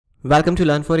Welcome to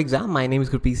Learn for Exam. My name is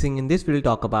Gurpreet Singh. In this, we will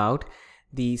talk about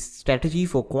the strategy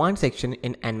for quant section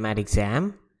in NMAT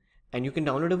exam. And you can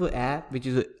download our app, which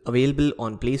is available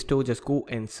on Play Store. Just go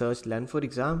and search Learn for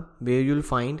Exam, where you'll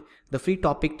find the free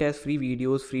topic tests, free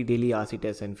videos, free daily RC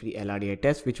tests, and free LRDI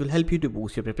tests, which will help you to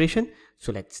boost your preparation.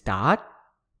 So let's start.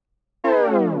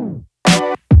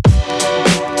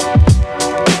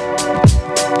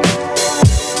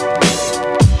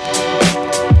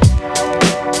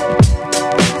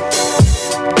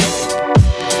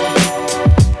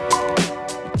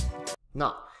 ना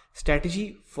strategy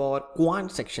for quant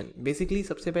section. Basically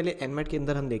सबसे पहले NMAT के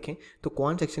अंदर हम देखें तो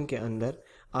quant section के अंदर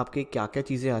आपके क्या क्या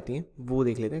चीज़ें आती हैं वो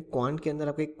देख लेते हैं। क्वांट के अंदर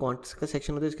आपके क्वांट का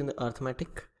सेक्शन होता है, इसके अंदर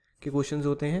अर्थमेटिक के क्वेश्चंस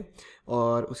होते हैं,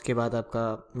 और उसके बाद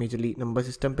आपका मेजरली नंबर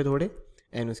सिस्टम पे थोड़े,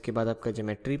 एंड उसके बाद आपका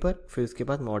ज्योमेट्री पर, फिर उसके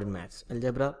बाद modern maths,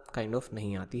 algebra kind of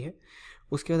नहीं आती है।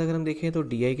 उसके बाद अगर हम देखें तो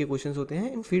डीआई के क्वेश्चंस होते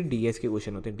हैं, एंड फिर डीएस के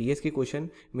क्वेश्चन होते हैं। डीएस के क्वेश्चन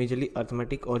मेजरली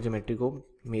अर्थमेटिक और ज्योमेट्री को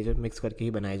मेजर मिक्स करके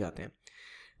ही बनाए जाते हैं।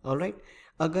 ऑलराइट,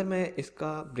 अगर मैं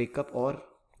इसका ब्रेकअप और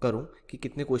करूं कि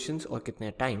कितने क्वेश्चंस और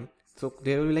कितने time, so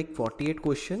there will be like 48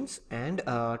 questions and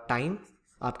time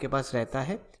आपके पास रहता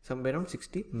है समवेयर अराउंड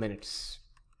 60 मिनट्स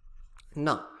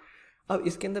ना। अब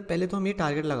इसके अंदर पहले तो हम ये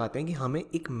टारगेट लगाते हैं कि हमें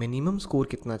एक मिनिमम स्कोर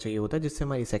कितना चाहिए होता है, जिससे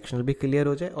हमारी सेक्शनल भी क्लियर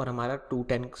हो जाए और हमारा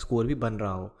 210 स्कोर भी बन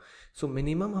रहा हो। सो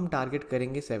मिनिमम हम टारगेट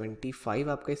करेंगे 75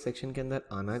 आपका इस सेक्शन के अंदर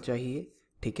आना चाहिए।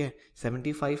 ठीक है,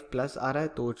 75 प्लस आ रहा है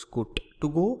तो it's good to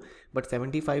go, but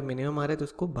 75 minimum आ रहा है तो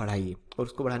उसको बढ़ाइए। और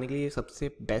उसको बढ़ाने के लिए सबसे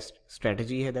बेस्ट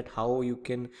स्ट्रेटजी है that how you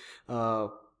can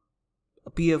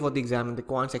appear for the exam in the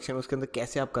quant section. उसके अंदर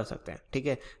कैसे आप कर सकते हैं, ठीक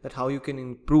है, that how you can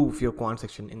improve your quant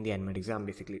section in the NMAT exam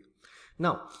basically.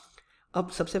 Now अब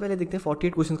सबसे पहले देखते हैं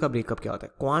 48 क्वेश्चन का ब्रेकअप क्या होता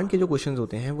है। क्वांट के जो क्वेश्चंस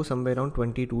होते हैं वो समवेयर अराउंड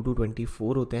 22 to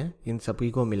 24 होते हैं, इन सभी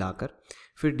को मिलाकर।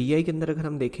 फिर डीआई के अंदर अगर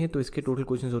हम देखें तो इसके टोटल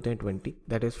क्वेश्चंस होते हैं 20,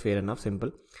 that is fair enough,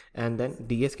 simple. And then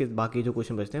DS के बाकी जो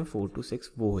क्वेश्चन बचते हैं 4 to 6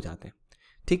 वो हो जाते हैं।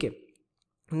 ठीक है,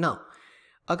 ना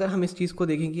अगर हम इस चीज़ को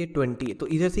देखें कि ये 20 है तो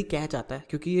इधर से कैच आता है,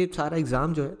 क्योंकि ये सारा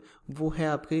एग्ज़ाम जो है वो है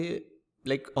आपके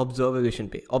लाइक ऑब्जर्वेशन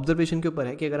पे, ऑब्जर्वेशन के ऊपर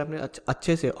है कि अगर आपने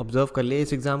अच्छे से ऑब्जर्व कर लिया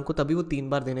इस एग्ज़ाम को, तभी वो 3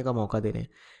 बार देने का मौका दे रहे हैं।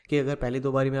 कि अगर पहले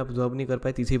 2 बारी में आप ऑब्जर्व नहीं कर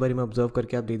पाए, तीसरी बारी में ऑब्जर्व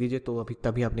करके आप दे दीजिए तो अभी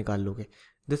तभी आप निकाल लोगे।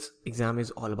 This exam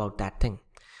is all about that thing.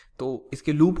 तो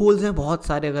इसके लूप होल्स हैं बहुत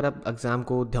सारे, अगर आप एग्ज़ाम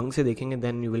को ढंग से देखेंगे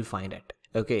then you will find it.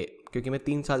 Okay, क्योंकि मैं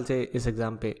 3 साल से इस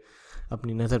एग्ज़ाम पे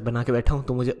अपनी नज़र बना के बैठा हूँ,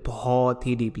 तो मुझे बहुत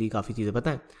ही डीपली काफ़ी चीज़ें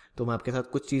पता है। तो मैं आपके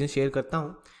साथ कुछ चीज़ें शेयर करता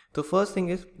हूँ। तो फर्स्ट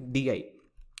थिंग इज़ डीआई।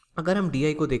 अगर हम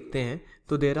डीआई को देखते हैं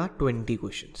तो there are 20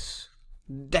 questions,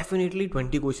 definitely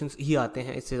 20 questions ही आते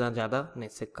हैं, इससे ज़्यादा नहीं,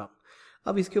 इससे कम।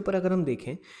 अब इसके ऊपर अगर हम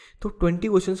देखें तो 20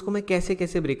 क्वेश्चंस को मैं कैसे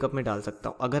कैसे ब्रेकअप में डाल सकता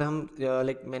हूँ। अगर हम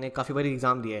लाइक मैंने काफ़ी बार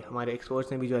एग्जाम दिया है, हमारे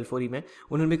एक्सपर्ट्स ने भी जो L4E में,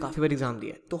 उन्होंने भी काफ़ी बार एग्जाम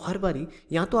दिया है। तो हर बारी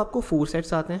या तो आपको 4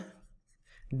 सेट्स आते हैं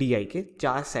डीआई के,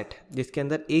 4 सेट, जिसके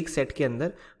अंदर एक सेट के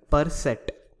अंदर पर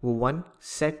सेट, वो 1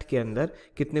 सेट के अंदर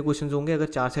कितने क्वेश्चन होंगे। अगर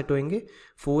 4 सेट होंगे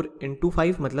 4 into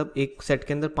 5 मतलब एक सेट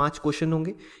के अंदर 5 क्वेश्चन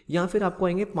होंगे, या फिर आपको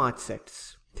आएंगे 5 सेट्स।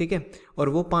 ठीक है, और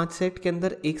वो 5 सेट के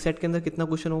अंदर एक सेट के अंदर कितना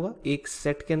क्वेश्चन होगा, एक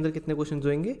सेट के अंदर कितने क्वेश्चन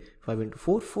होंगे, 5 into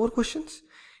 4 4 क्वेश्चन।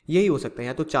 यही हो सकता है,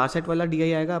 या तो 4 सेट वाला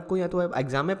डीआई आएगा आपको, या तो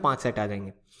एग्जाम में 5 सेट आ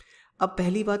जाएंगे। अब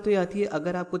पहली बात तो ये आती है,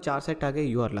 अगर आपको 4 सेट आ गए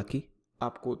यू आर लकी,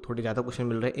 आपको थोड़े ज़्यादा क्वेश्चन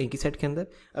मिल रहे हैं एक ही सेट के अंदर।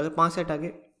 अगर 5 सेट आ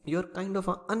गए you are kind of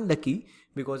unlucky,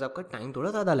 because आपका टाइम थोड़ा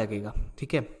ज़्यादा लगेगा।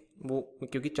 ठीक है, वो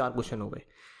क्योंकि 4 क्वेश्चन हो गए।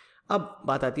 अब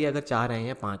बात आती है अगर 4 हैं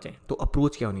या 5 हैं तो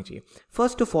अप्रोच क्या होनी चाहिए।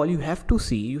 First of all you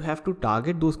have to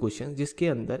target those question जिसके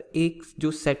अंदर एक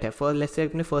जो सेट है, फर्स्ट लेट्स से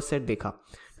आपने फर्स्ट सेट देखा।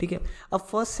 ठीक है, अब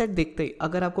फर्स्ट सेट देखते ही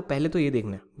अगर आपको पहले तो ये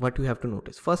देखना है, what you have to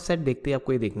notice, first set देखते ही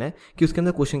आपको ये देखना है कि उसके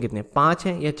अंदर क्वेश्चन कितने हैं, 5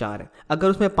 हैं या 4 हैं। अगर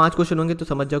उसमें 5 क्वेश्चन होंगे तो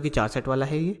समझ जाओ कि 4 सेट वाला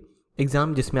है ये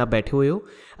एग्जाम जिसमें आप बैठे हुए हो।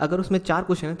 अगर उसमें 4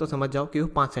 क्वेश्चन है तो समझ जाओ कि वो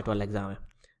 5 सेट वाला एग्जाम है।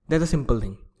 दैट्स अ सिंपल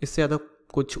थिंग, इससे ज़्यादा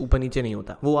कुछ ऊपर नीचे नहीं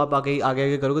होता। वो आप आगे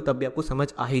आगे करोगे तब भी आपको समझ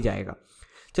आ ही जाएगा।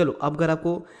 चलो, अब अगर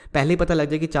आपको पहले ही पता लग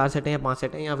जाए कि 4 सेट हैं या 5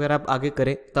 सेट हैं, या फिर आप आगे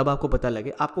करें तब आपको पता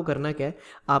लगे, आपको करना क्या है,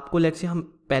 आपको लेट्स से हम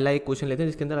पहला एक क्वेश्चन लेते हैं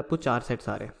जिसके अंदर आपको 4 सेट्स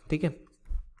आ रहे हैं। ठीक है,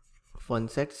 1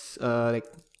 sets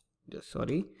like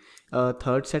sorry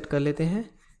 3rd set कर लेते हैं,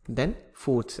 then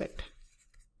 4th set.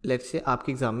 Let's say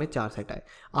आपके एग्जाम में 4 सेट आए,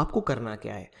 आपको करना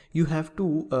क्या है, you have to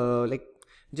like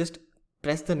just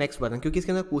press the next button, क्योंकि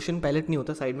इसके अंदर क्वेश्चन पैलेट नहीं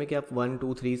होता साइड में कि आप 1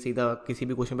 2 3 सीधा किसी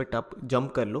भी क्वेश्चन पे टप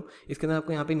जंप कर लो। इसके अंदर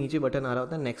आपको यहाँ पे नीचे बटन आ रहा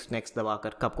होता है नेक्स्ट नेक्स्ट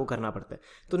दबाकर, आपको करना पड़ता है।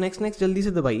 तो नेक्स्ट नेक्स्ट जल्दी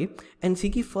से दबाइए एंड सी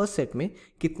की फर्स्ट सेट में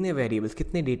कितने वेरिएबल्स,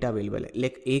 कितने डेटा अवेलेबल है।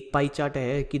 लाइक एक पाई चार्ट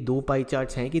है कि 2 पाई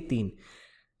चार्ट्स हैं कि 3,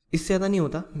 इससे ज़्यादा नहीं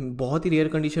होता। बहुत ही रेयर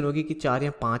कंडीशन होगी कि 4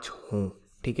 या 5 हों।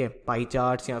 ठीक है, पाई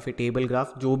चार्ट्स या फिर टेबल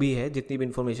ग्राफ जो भी है, जितनी भी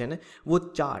इन्फॉर्मेशन है, वो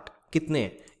चार्ट कितने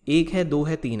हैं, एक है, दो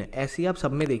है, तीन है, ऐसे ही आप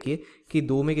सब में देखिए कि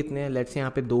दो में कितने हैं, लेट्स से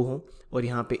यहाँ पे दो हो और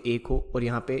यहाँ पे एक हो और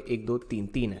यहाँ पे एक दो तीन,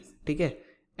 तीन है, ठीक है,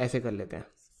 ऐसे कर लेते हैं,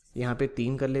 यहाँ पे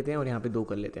तीन कर लेते हैं और यहाँ पे दो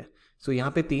कर लेते हैं। सो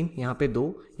यहाँ पे तीन, यहाँ पे दो,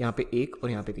 यहाँ पे एक और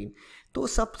यहाँ पे तीन। तो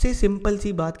सबसे सिंपल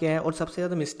सी बात क्या है और सबसे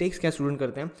ज़्यादा मिस्टेक्स क्या स्टूडेंट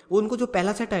करते हैं, वो उनको जो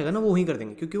पहला सेट आएगा ना वो वही कर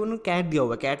देंगे, क्योंकि उन्होंने कैट दिया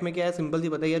हुआ है। कैट में क्या है, सिंपल सी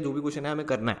पता है, जो भी क्वेश्चन है हमें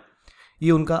करना है,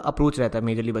 ये उनका अप्रोच रहता है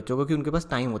मेजरली बच्चों को, कि उनके पास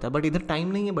टाइम होता है। बट इधर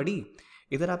टाइम नहीं है बड़ी,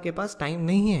 इधर आपके पास टाइम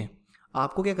नहीं है।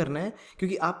 आपको क्या करना है,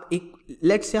 क्योंकि आप एक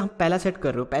लेट्स से आप पहला सेट कर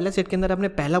रहे हो, पहला सेट के अंदर आपने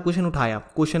पहला क्वेश्चन उठाया,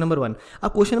 क्वेश्चन नंबर 1।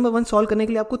 अब क्वेश्चन नंबर 1 सॉल्व करने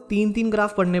के लिए आपको 3-3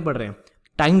 ग्राफ पढ़ने पड़ रहे हैं,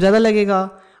 टाइम ज़्यादा लगेगा।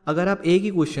 अगर आप एक ही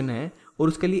क्वेश्चन है और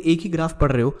उसके लिए एक ही ग्राफ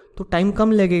पढ़ रहे हो तो टाइम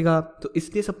कम लगेगा। तो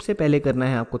इसलिए सबसे पहले करना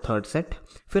है आपको थर्ड सेट,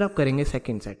 फिर आप करेंगे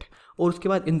सेकंड सेट, और उसके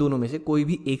बाद इन दोनों में से कोई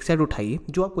भी एक सेट उठाइए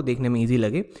जो आपको देखने में ईजी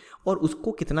लगे, और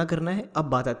उसको कितना करना है अब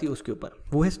बात आती है उसके ऊपर,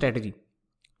 वो है strategy.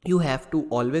 You have to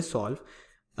always solve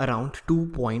around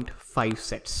 2.5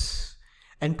 sets,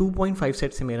 and 2.5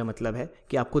 set से मेरा मतलब है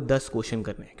कि आपको 10 क्वेश्चन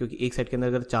करने हैं, क्योंकि एक सेट के अंदर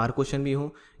अगर 4 क्वेश्चन भी हों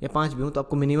या 5 भी हों तो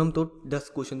आपको मिनिमम तो 10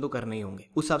 क्वेश्चन तो करने ही होंगे।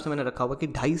 उस हिसाब से मैंने रखा हुआ कि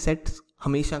 2.5 सेट्स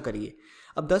हमेशा करिए।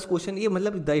 अब 10 क्वेश्चन, ये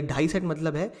मतलब 2.5 सेट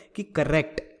मतलब है कि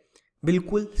करेक्ट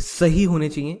बिल्कुल सही होने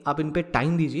चाहिए। आप इन पे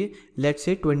टाइम दीजिए, लेट्स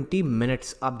से 20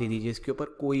 मिनट्स आप दे दीजिए, इसके ऊपर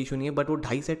कोई इशू नहीं है, बट वो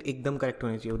 2.5 सेट एकदम करेक्ट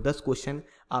होने चाहिए। 10 क्वेश्चन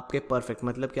आपके परफेक्ट,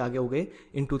 मतलब कि आगे हो गए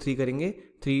इंटू 3 करेंगे,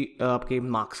 3 आपके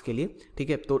मार्क्स के लिए, ठीक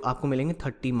है। तो आपको मिलेंगे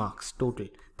 30 मार्क्स टोटल।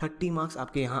 30 मार्क्स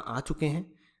आपके यहाँ आ चुके हैं,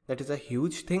 that is a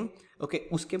huge thing, okay.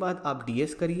 उसके बाद आप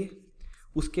DS करिए,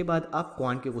 उसके बाद आप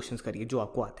क्वांट के क्वेश्चन करिए जो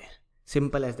आपको आते हैं,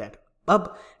 सिंपल एज दैट।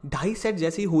 अब 2.5 सेट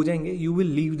जैसे ही हो जाएंगे, यू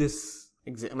विल लीव दिस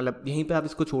मतलब यहीं पे आप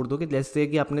इसको छोड़ दोगे। जैसे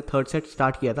कि आपने थर्ड सेट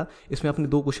स्टार्ट किया था, इसमें आपने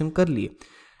 2 क्वेश्चन कर लिए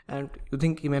एंड यू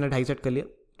थिंक कि मैंने 2.5 सेट कर लिया,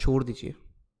 छोड़ दीजिए,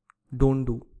 डोंट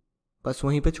डू, बस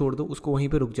वहीं पे छोड़ दो उसको, वहीं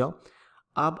पे रुक जाओ।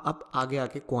 आप आगे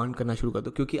आके क्वांट करना शुरू कर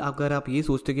दो, क्योंकि अगर आप ये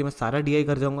सोचते हो कि मैं सारा DI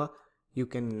कर जाऊँगा, you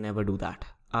can never do that.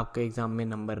 आपके एग्ज़ाम में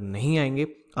नंबर नहीं आएंगे।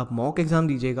 आप मॉक एग्ज़ाम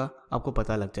दीजिएगा, आपको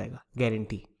पता लग जाएगा,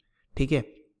 गारंटी, ठीक है।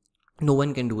 No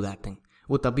one can do that thing.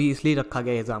 वो तभी इसलिए रखा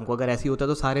गया एग्ज़ाम को। अगर ऐसे ही होता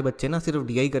तो सारे बच्चे ना सिर्फ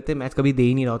DI करते, मैथ्स कभी दे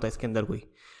ही नहीं रहा होता इसके अंदर कोई।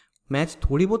 मैथ्स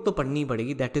थोड़ी बहुत तो पढ़नी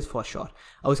पड़ेगी, दैट इज़ फॉर श्योर।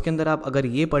 और उसके अंदर आप अगर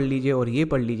ये पढ़ लीजिए और ये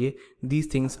पढ़ लीजिए,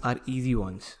 these things are easy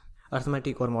once.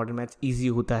 Arithmetic और मॉडर्न मैथ्स ईजी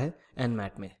होता है,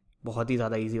 NMAT में बहुत ही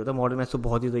ज़्यादा ईजी होता है। मॉडर्न मैथ्स तो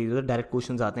बहुत ही ज़्यादा ईजी होता है, डायरेक्ट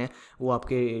क्वेश्चन आते हैं, वो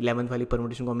आपके 11th वाली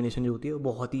परमुटेशन कॉम्बिनेशन जो होती है वो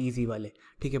बहुत ही ईजी वाले,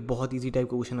 ठीक है, बहुत ईजी टाइप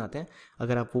के क्वेश्चन आते हैं।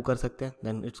 अगर आप वो कर सकते हैं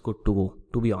then it's good to go,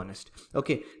 to be honest,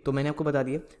 okay. तो मैंने आपको बता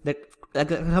दिया दैट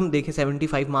अगर हम देखें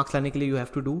 75 मार्क्स लाने के लिए you have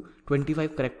to do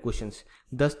 25 correct question.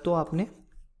 10 तो आपने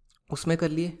उसमें कर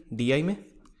लिए DI में,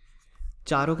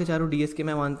 चारों के चारों DS के।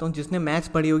 मैं मानता हूँ जिसने मैथ्स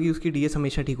पढ़ी होगी उसकी DS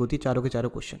हमेशा ठीक होती है, चारों के चारों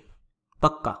क्वेश्चन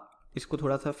पक्का। इसको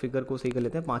थोड़ा सा फिगर को सही कर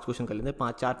लेते हैं, 5 क्वेश्चन कर लेते हैं,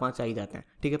 5 4 5 आ ही जाते हैं,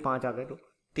 ठीक है। 5 आ गए तो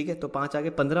ठीक है, तो 5 आ गए,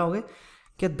 15 हो गए।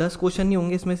 क्या 10 क्वेश्चन नहीं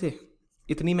होंगे इसमें से?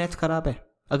 इतनी मैथ्स खराब है?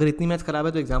 अगर इतनी मैथ्स खराब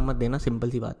है तो एग्जाम मत देना, सिंपल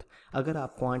सी बात। अगर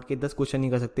आप क्वांट के 10 क्वेश्चन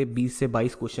नहीं कर सकते 20 से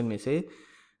 22 क्वेश्चन में से,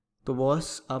 तो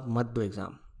बॉस आप मत दो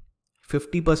एग्जाम।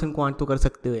 50% क्वांट तो कर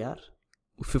सकते हो यार,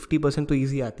 50% तो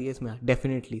ईजी आती है इसमें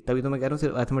डेफिनेटली। तभी तो मैं कह रहा हूँ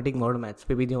सिर्फ अर्थमेटिक मॉडर्न मैथ्स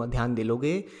पे भी ध्यान दे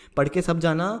लोगे, पढ़ के सब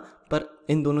जाना, पर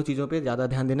इन दोनों चीज़ों पे ज़्यादा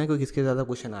ध्यान देना, क्योंकि इसके ज़्यादा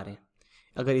क्वेश्चन आ रहे हैं।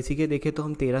 अगर इसी के देखें तो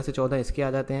हम 13 से 14 इसके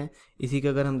आ जाते हैं, इसी के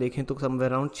अगर हम देखें तो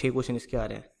समवेयर अराउंड 6 क्वेश्चन इसके आ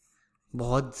रहे हैं,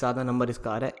 बहुत ज़्यादा नंबर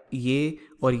इसका आ रहा है। ये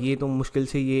और ये तो मुश्किल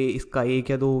से ये इसका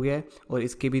 1 या 2 हो गया है, और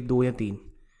इसके भी 2 या 3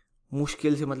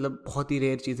 मुश्किल से, मतलब बहुत ही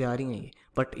रेयर चीज़ें आ रही हैं ये।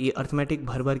 बट ये अर्थमेटिक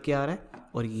भर भर के आ रहा है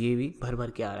और ये भी भर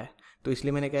भर के आ रहा है, तो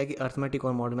इसलिए मैंने कहा कि अर्थमेटिक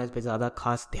और मॉडर्न मैथ्स पे ज़्यादा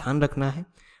खास ध्यान रखना है।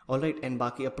 ऑलराइट, एंड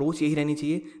बाकी अप्रोच यही रहनी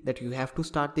चाहिए that you have to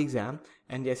start the exam.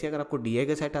 And जैसे अगर आपको DI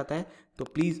का सेट आता है तो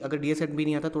प्लीज़, अगर DI सेट भी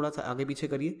नहीं आता थोड़ा सा आगे पीछे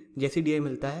करिए, जैसे DI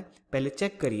मिलता है पहले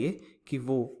चेक करिए कि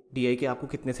वो DI के आपको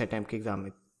कितने सेट हैं आपके एग्जाम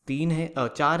में, 3 है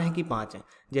 4 हैं कि 5 हैं।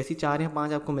 जैसे 4 या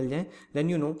 5 आपको मिल जाएं, देन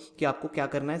यू नो कि आपको क्या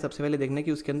करना है। सबसे पहले देखना है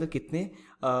कि उसके अंदर कितने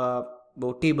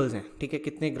वो टेबल्स हैं, ठीक है,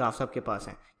 कितने ग्राफ्स आपके पास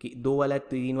हैं, कि 2 वाला है,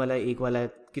 3 वाला है, 1 वाला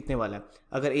है, कितने वाला है।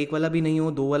 अगर 1 वाला भी नहीं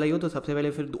हो, 2 वाला ही हो, तो सबसे पहले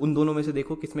फिर उन दोनों में से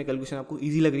देखो किसमें कैलकुलेशन आपको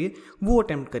ईजी लग रही है, वो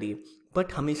अटेम्प्ट करिए।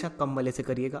 बट हमेशा कम वाले से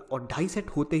करिएगा, और 2.5 सेट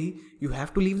होते ही you have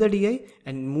to leave the DI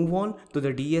and move on to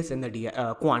the DS and the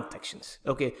quant sections,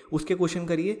 okay. उसके क्वेश्चन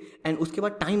kariye एंड उसके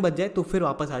बाद टाइम बच जाए तो फिर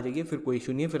वापस आ जाइए, फिर कोई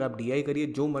इशू नहीं है, फिर आप DI करिए,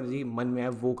 जो मर्जी मन में आए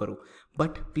वो करो।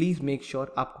 बट प्लीज़ मेक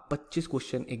श्योर आपको 25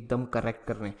 क्वेश्चन एकदम करेक्ट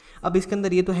करने हैं। अब इसके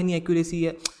अंदर ये तो है नहीं एक्यूरेसी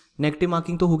है, नेगेटिव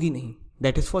मार्किंग तो होगी नहीं,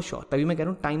 दैट इज़ फॉर श्योर। तभी मैं कह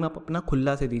रहा हूँ टाइम आप अपना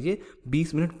खुला से दीजिए,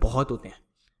 20 मिनट बहुत होते हैं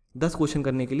 10 क्वेश्चन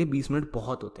करने के लिए, 20 मिनट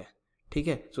बहुत होते हैं, ठीक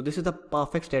है। So this is the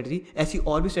perfect strategy. ऐसी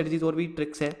और भी स्ट्रेटजीज और भी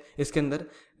ट्रिक्स हैं इसके अंदर,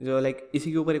 जो लाइक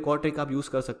इसी के ऊपर एक और ट्रिक आप यूज़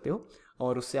कर सकते हो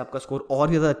और उससे आपका स्कोर और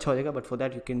ज़्यादा अच्छा हो जाएगा। But for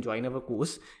that you can join our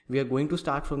course. We are going to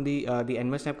start from the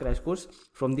NMAT crash course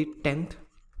from the 10th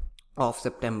of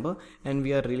September, and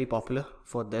we are really popular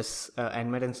for this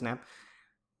NMAT and Snap.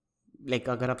 Like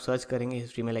अगर आप search करेंगे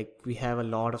history में, like we have a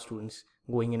lot of students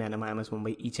going in NMIMS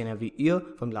Mumbai each and every year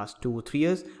from last 2 or 3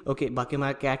 years. Okay, बाकी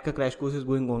हमारा CAT का crash course is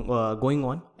going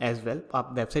on as well.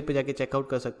 आप website पे जाके checkout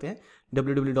कर सकते हैं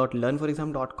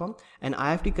www.learnforexam.com. And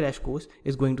IFT crash course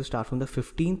is going to start from the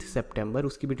 15th September.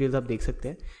 उसकी डिटेल्स आप देख सकते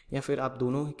हैं, या फिर आप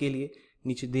दोनों के लिए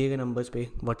नीचे दिए गए नंबर्स पे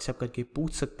व्हाट्सएप करके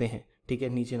पूछ सकते हैं. ठीक है,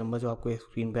 नीचे नंबर जो आपको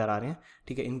स्क्रीन पे आ रहे हैं,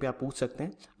 ठीक है, इन पे आप पूछ सकते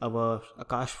हैं. अब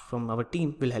आकाश from our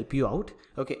team will help you out.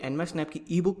 Okay, NMAT snap की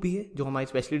ई बुक भी है जो हमारी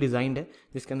स्पेशली डिज़ाइंड है,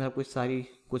 जिसके अंदर आपको सारी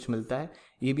कुछ मिलता है.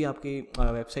 ये भी आपकी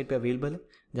वेबसाइट पे अवेलेबल है,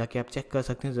 जाके आप चेक कर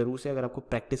सकते हैं ज़रूर से. अगर आपको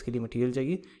प्रैक्टिस के लिए मटेरियल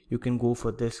चाहिए, you can go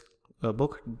for this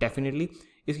book definitely.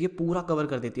 ये पूरा कवर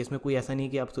कर देती है, इसमें कोई ऐसा नहीं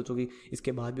कि आप सोचोगे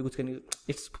इसके बाद भी कुछ करनी.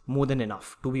 It's more than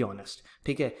enough to be honest.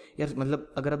 ठीक है यार,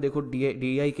 मतलब अगर आप देखो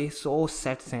DI के 100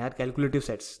 सेट्स हैं यार, कैलकुलेटिव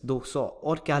सेट्स 200,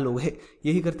 और क्या लोगे,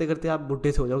 यही करते करते आप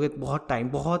बुढ़े से हो जाओगे. बहुत टाइम,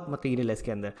 बहुत मटेरियल है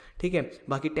इसके अंदर. ठीक है,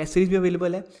 बाकी टेस्ट सीरीज भी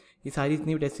अवेलेबल है. ये सारी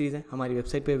जितनी भी टेस्ट सीरीज है हमारी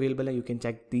वेबसाइट पे अवेलेबल है. You can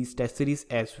check these test series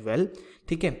as well.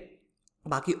 ठीक है,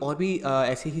 बाकी और भी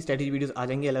ऐसे ही स्ट्रेटेजी वीडियोस आ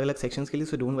जाएंगे अलग अलग सेक्शंस के लिए.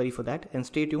 So don't worry for that and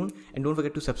stay tune and don't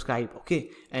forget to subscribe. Okay,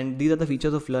 and these are the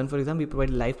features of learn for exam. We provide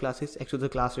live classes, extra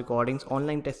class recordings,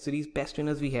 online test series, best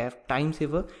trainers we have, time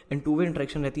saver and two way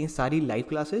interaction रहती हैं सारी live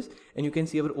classes. And you can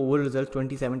see our over result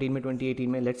 2017 में, 2018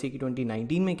 में, let's say कि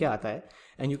 2019 में क्या आता है.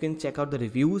 And you can check out the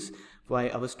reviews by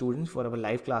our students for our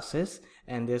live classes,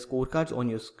 and their scorecards on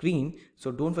your screen.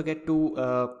 So don't forget to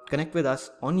connect with us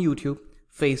on YouTube,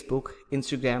 Facebook,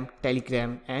 Instagram,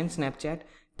 Telegram and Snapchat.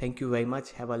 Thank you very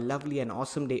much. Have a lovely and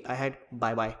awesome day ahead.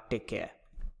 Bye bye. Take care.